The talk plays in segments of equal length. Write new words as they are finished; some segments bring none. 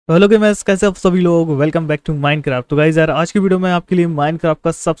तो hello gamers, कैसे आप सभी लोग। Welcome back to Minecraft. तो गाइस यार, आज की वीडियो में आपके लिए माइनक्राफ्ट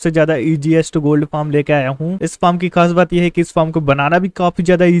का सबसे ज्यादा इजीएस्ट गोल्ड फार्म लेके आया हूँ। इस फार्म की खास बात यह है कि इस फार्म को बनाना भी काफी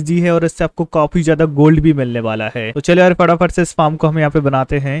ज्यादा इजी है और इससे आपको काफी ज्यादा गोल्ड भी मिलने वाला है। तो चलो यार, फटाफट से इस फार्म को हम यहाँ पे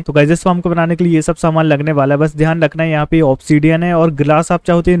बनाते हैं। तो गाइस, इस फार्म को बनाने के लिए ये सब सामान लगने वाला है। बस ध्यान रखना है, यहाँ पे ऑब्सीडियन है और ग्लास आप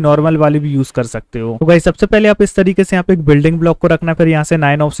चाहो तो नॉर्मल वाली भी यूज कर सकते हो। तो गाइस, सबसे पहले आप इस तरीके से यहाँ पे एक बिल्डिंग ब्लॉक को रखना, फिर यहाँ से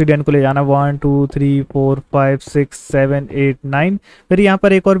 9 ऑब्सीडियन को ले जाना। 1 2 3 4 5 6 7 8 9। फिर यहाँ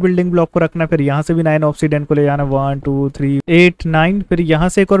पर एक और बिल्डिंग ब्लॉक को रखना, फिर यहाँ से भी 9 ऑब्सीडियन को ले जाना। 1 2 3 8 9। फिर यहाँ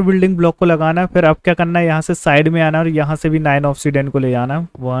से एक और बिल्डिंग ब्लॉक को लगाना। फिर अब क्या करना है, यहाँ से साइड में आना और यहाँ से भी 9 ऑब्सीडियन को ले जाना।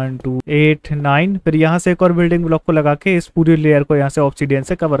 1 2 8 9। फिर यहाँ से एक और बिल्डिंग ब्लॉक को लगा के इस पूरी लेयर को यहाँ से ऑब्सीडियन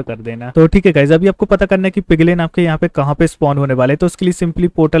से कवर कर देना। तो ठीक है गाइस, अभी आपको पता करना है कि पिगलिन आपके यहाँ पे कहाँ पे स्पॉन होने वाले। तो उसके लिए सिंपली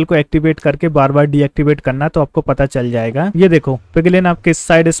पोर्टल को एक्टिवेट करके बार बार डीएक्टिवेट करना, तो आपको पता चल जाएगा। ये देखो, पिगलिन आपके इस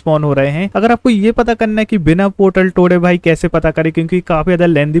साइड स्पॉन हो रहे हैं। अगर आपको ये पता करना है कि बिना पोर्टल तोड़े भाई कैसे पता करें, क्योंकि काफी ज्यादा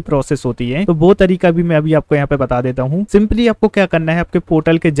लेंथी प्रोसेस होती है, तो वो तरीका भी मैं अभी आपको यहाँ पे बता देता हूँ। सिंपली आपको क्या करना है, आपके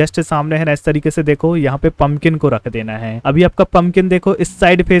पोर्टल के जस्ट सामने है ना, इस तरीके से देखो, यहाँ पे पंपकिन को रख देना है। अभी आपका पंपकिन देखो इस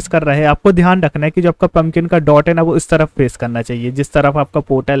साइड फेस कर रहा है। आपको ध्यान रखना है कि जो आपका पंपकिन का डॉट है ना, वो इस तरफ फेस करना चाहिए, जिस तरफ आपका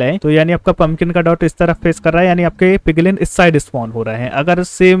पोर्टल है। तो यानी आपका पंपकिन का डॉट इस तरफ फेस कर रहा है, यानी आपके पिगलिन इस साइड स्पॉन हो रहे हैं। अगर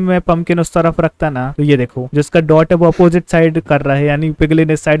सेम में पंपकिन उस तरफ रखता ना, तो ये देखो जिसका डॉट है वो अपोजिट साइड कर रहा है, यानी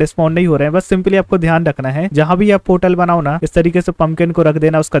पिगलिन इस साइड स्पॉन नहीं हो रहे हैं। बस सिंपली आपको ध्यान रखना है, जहां भी आप पोर्टल बनाओ ना, इस तरीके से पंपकिन को रख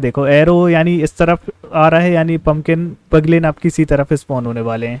देना। उसका देखो एरो यानी इस तरफ आ रहा है, यानी पंपकिन पिगलिन आपकी इसी तरफ स्पॉन होने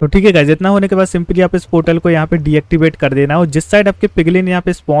वाले हैं। तो ठीक है गाइस, इतना होने के बाद सिंपली आप इस पोर्टल को यहाँ पे डीएक्टिवेट कर देना। और जिस साइड आपके पिगलिन यहाँ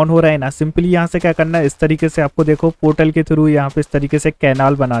पे स्पॉन हो रहा है ना, सिंपली यहाँ से क्या करना है, इस तरीके से आपको देखो पोर्टल के थ्रू यहाँ पे इस तरीके से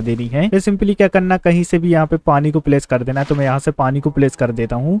कैनाल बना देनी है। फिर सिंपली क्या करना, कहीं से भी यहाँ पे पानी को प्लेस कर देना। तो मैं यहाँ से पानी को प्लेस कर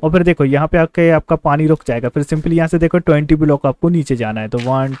देता हूँ और फिर देखो यहाँ पे आके आपका पानी रुक जाएगा। फिर सिंपली यहाँ से देखो 20 ब्लॉक आपको नीचे जाना है। तो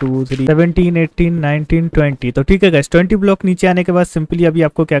 1 2 3 17 18 19 20। तो ठीक है गाइस, 20 ब्लॉक नीचे आने के बाद सिंपली अभी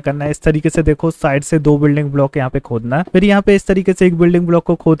आपको क्या करना है, इस तरीके से देखो साइड से 2 बिल्डिंग ब्लॉक यहाँ पे खोदना। फिर यहाँ पे इस तरीके से एक बिल्डिंग ब्लॉक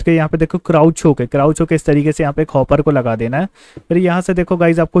को खोद के यहाँ पे देखो क्राउच होके इस तरीके से यहाँ पे एक हॉपर को लगा देना है। फिर यहाँ से देखो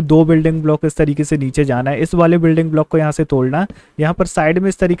गाइज, आपको 2 बिल्डिंग ब्लॉक इस तरीके से नीचे जाना है। इस वाले बिल्डिंग ब्लॉक को यहाँ से तोड़ना, यहाँ पर साइड में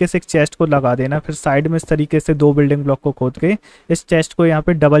इस तरीके से एक चेस्ट को लगा देना। फिर साइड में इस तरीके से 2 बिल्डिंग ब्लॉक को खोद के इस चेस्ट को यहाँ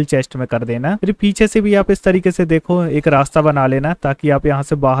पे डबल चेस्ट में कर देना। फिर पीछे से भी आप इस तरीके से देखो एक रास्ता बना लेना, ताकि आप यहाँ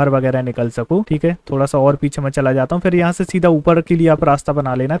से बाहर वगैरह निकल सको। ठीक है, थोड़ा सा और पीछे मैं चला जाता हूँ। फिर यहाँ से सीधा ऊपर के लिए आप रास्ता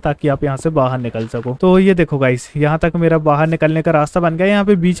बना लेना, ताकि आप यहाँ से बाहर निकल सको। तो ये देखो गाइस, यहाँ तक मेरा बाहर निकलने का रास्ता बन गया। यहाँ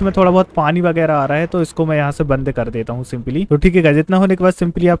पे बीच में थोड़ा बहुत पानी वगैरह आ रहा है, तो इसको मैं यहाँ से बंद कर देता हूँ सिंपली। तो ठीक है गाइस, इतना होने के बाद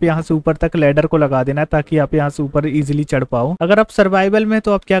सिंपली आप यहाँ से ऊपर तक लैडर को लगा देना, ताकि आप यहाँ से ऊपर इजीली चढ़ पाओ। अगर आप सर्वाइवल में,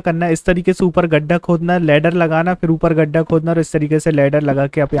 तो आप क्या करना है, इस तरीके से ऊपर गड्ढा खोदना, लैडर लगाना, फिर ऊपर गड्ढा खोदना और इस तरीके से लैडर लगा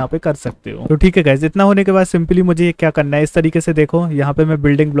के आप यहाँ पे कर सकते हो। तो ठीक है गाइस, इतना होने के बाद सिंपली मुझे क्या करना है, इस तरीके से देखो यहाँ पे मैं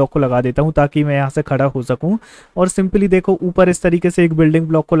बिल्डिंग ब्लॉक को लगा देता हूँ, ताकि मैं यहाँ से खड़ा हो सकूँ। और सिंपली देखो ऊपर इस तरीके से एक बिल्डिंग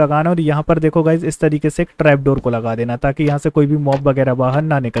ब्लॉक को लगाना और यहाँ पर देखो गाइस इस तरीके से एक ट्रैप डोर को लगा देना, ताकि यहाँ से कोई भी मॉब वगैरह बाहर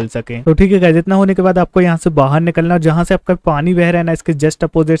ना निकल सके। तो ठीक है गाइस, इतना होने के बाद आपको यहाँ से बाहर निकलना, जहाँ से आपका पानी बह रहा है ना, इसके जस्ट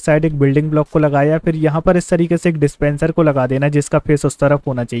अपोजिट साइड एक बिल्डिंग ब्लॉक को लगाया। फिर यहाँ पर इस तरीके से एक डिस्पेंसर को लगा देना, जिसका फेस उस तरफ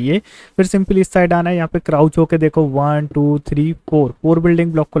होना चाहिए। फिर सिंपली इस साइड आना है, यहाँ पे क्राउच होके देखो 1 2 3 4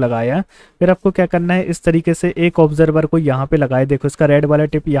 बिल्डिंग ब्लॉक को लगाया। फिर आपको क्या करना है, इस तरीके से एक ऑब्जर्वर को यहाँ पे लगाए। देखो इसका रेड वाला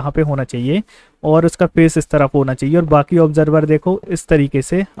टिप यहाँ पे होना चाहिए और उसका फेस इस तरफ होना चाहिए, और बाकी ऑब्जर्वर देखो इस तरीके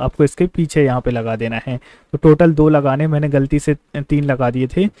से आपको इसके पीछे यहाँ पे लगा देना है। तो टोटल 2 लगाने, मैंने गलती से 3 लगा दिए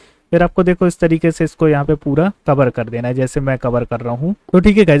थे। फिर आपको देखो इस तरीके से इसको यहाँ पे पूरा कवर कर देना है, जैसे मैं कवर कर रहा हूँ। तो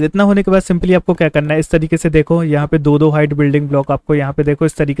ठीक है गाइस, इतना होने के बाद सिंपली आपको क्या करना है, इस तरीके से देखो यहाँ पे 2 हाइट बिल्डिंग ब्लॉक आपको यहाँ पे देखो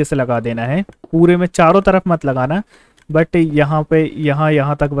इस तरीके से लगा देना है। पूरे में चारों तरफ मत लगाना, बट यहाँ पे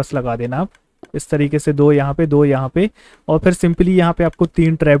यहाँ तक बस लगा देना आप। इस तरीके से 2 यहाँ पे 2 यहाँ पे, और फिर सिंपली यहाँ पे आपको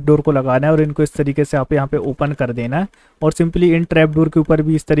 3 ट्रैप डोर को लगाना है और इनको इस तरीके से आप यहाँ पे ओपन कर देना। और सिंपली इन ट्रैप डोर के ऊपर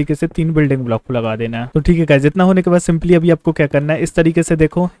भी इस तरीके से 3 बिल्डिंग ब्लॉक को लगा देना। तो ठीक है गाइस, इतना होने के बाद सिंपली अभी आपको क्या करना है, इस तरीके से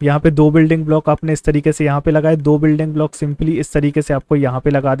देखो यहाँ पे 2 बिल्डिंग ब्लॉक आपने इस तरीके से यहाँ पे लगाए। 2 बिल्डिंग ब्लॉक सिंपली इस तरीके से आपको यहाँ पे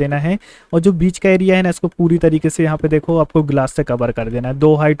लगा देना है। और जो बीच का एरिया है ना, इसको पूरी तरीके से यहाँ पे देखो आपको ग्लास से कवर कर देना है।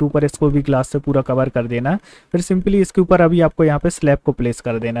 2 हाइट ऊपर इसको भी ग्लास से पूरा कवर कर देना। फिर सिंपली इसके ऊपर अभी आपको यहाँ पे स्लैब को प्लेस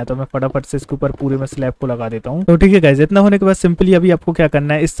कर देना है। तो मैं फटाफट से इसके ऊपर पूरे में स्लैब को लगा देता हूँ। तो ठीक है गाइस, इतना होने के बाद सिंपली अभी आपको क्या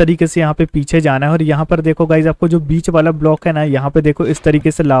करना है, इस तरीके से यहाँ पे पीछे जाना है और यहाँ पर देखो गाइस, आपको जो बीच वाला ब्लॉक है ना, यहाँ पे देखो इस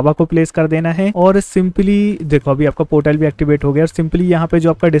तरीके से लावा को प्लेस कर देना है। और सिंपली देखो अभी आपका पोर्टल भी एक्टिवेट हो गया। और सिंपली यहाँ पे जो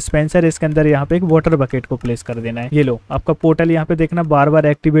आपका डिस्पेंसर है, इसके अंदर यहाँ पे एक वाटर बकेट को प्लेस कर देना है। ये लो, आपका पोर्टल यहाँ पे देखना बार बार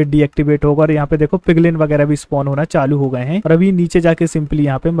एक्टिवेट डीएक्टिवेट होगा। और यहाँ पे देखो पिगलिन वगैरह भी स्पॉन होना चालू हो गए हैं और अभी नीचे जाके सिंपली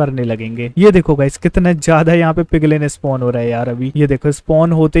यहाँ पे मरने लगेंगे। ये देखो गाइस, कितना ज्यादा यहाँ पे पिगलिन स्पॉन हो रहा है यार। अभी ये देखो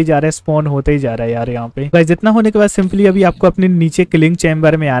स्पॉन होते जा रहे हैं, स्पॉन होते ही जा रहा है यार यहाँ पे। गाइस इतना होने के बाद सिंपली अभी आपको अपने नीचे किलिंग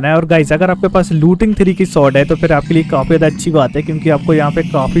चैम्बर में आना है। और गाइस अगर आपके पास लूटिंग 3 की स्वॉर्ड है तो फिर आपके लिए काफी ज्यादा अच्छी बात है, क्योंकि आपको यहाँ पे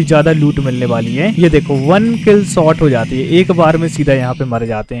काफी ज्यादा लूट मिलने वाली है। ये देखो 1 किल शॉट हो जाती है, एक बार में सीधा यहाँ पे मर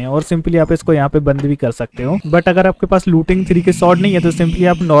जाते हैं। और सिंपली आप इसको यहाँ पे बंद भी कर सकते हो। बट अगर आपके पास लूटिंग 3 की शॉट नहीं है तो सिंपली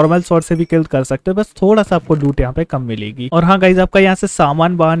आप नॉर्मल शॉट से भी किल कर सकते हो, बस थोड़ा सा आपको लूट यहाँ पे कम मिलेगी। और हाँ गाइस आपका यहाँ से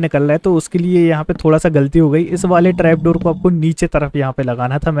सामान बाहर निकल रहा है तो उसके लिए यहाँ पे थोड़ा सा गलती हो गई। इस वाले ट्रैप डोर को आपको नीचे तरफ यहाँ पे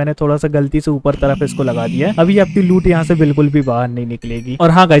लगाना था, मैंने थोड़ा सा गलती से ऊपर तरफ इसको लगा दिया है। अभी आपकी लूट यहाँ से बिल्कुल भी बाहर नहीं निकलेगी। और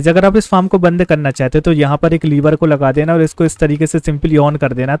हाँ गाइस अगर आप इस फार्म को बंद करना चाहते हो तो यहाँ पर एक लीवर को लगा देना और इसको इस तरीके से सिंपली ऑन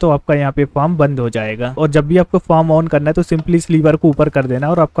कर देना, तो आपका यहाँ पे फार्म बंद हो जाएगा। और जब भी आपको फार्म ऑन करना है तो सिंपली इस लीवर को ऊपर कर देना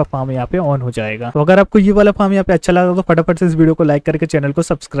और आपका फार्म यहाँ पे ऑन हो जाएगा। तो अगर आपको ये वाला फार्म यहाँ पे अच्छा लगा तो फटाफट से इस वीडियो को लाइक करके चैनल को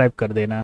सब्सक्राइब कर देना।